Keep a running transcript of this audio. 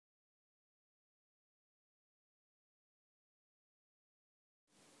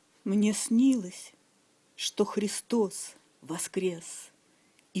Мне снилось, что Христос воскрес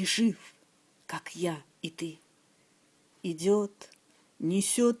и жив, как я и ты. Идет,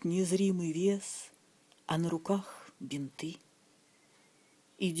 несет незримый вес, а на руках бинты.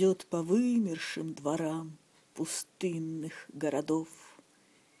 Идет по вымершим дворам пустынных городов,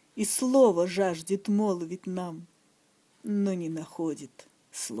 и слово жаждет молвить нам, но не находит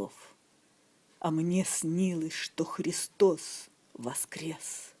слов. А мне снилось, что Христос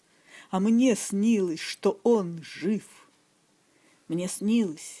воскрес, а мне снилось, что Он жив. Мне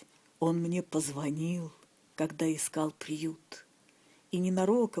снилось, Он мне позвонил, когда искал приют, и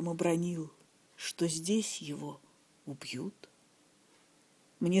ненароком обронил, что здесь его убьют.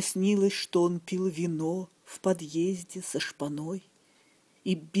 Мне снилось, что он пил вино в подъезде со шпаной,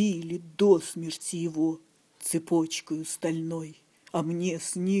 и били до смерти его цепочкою стальной. А мне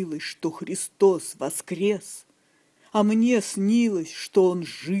снилось, что Христос воскрес, а мне снилось, что Он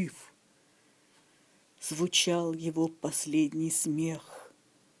жив. Звучал его последний смех,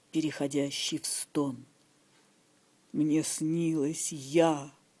 переходящий в стон. Мне снилось,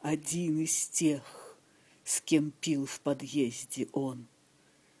 я один из тех, с кем пил в подъезде он.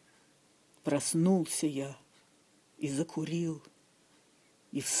 Проснулся я и закурил,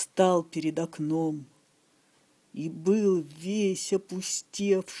 и встал перед окном, и был весь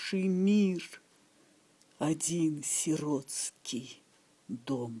опустевший мир, один сиротский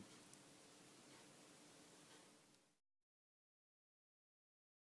дом.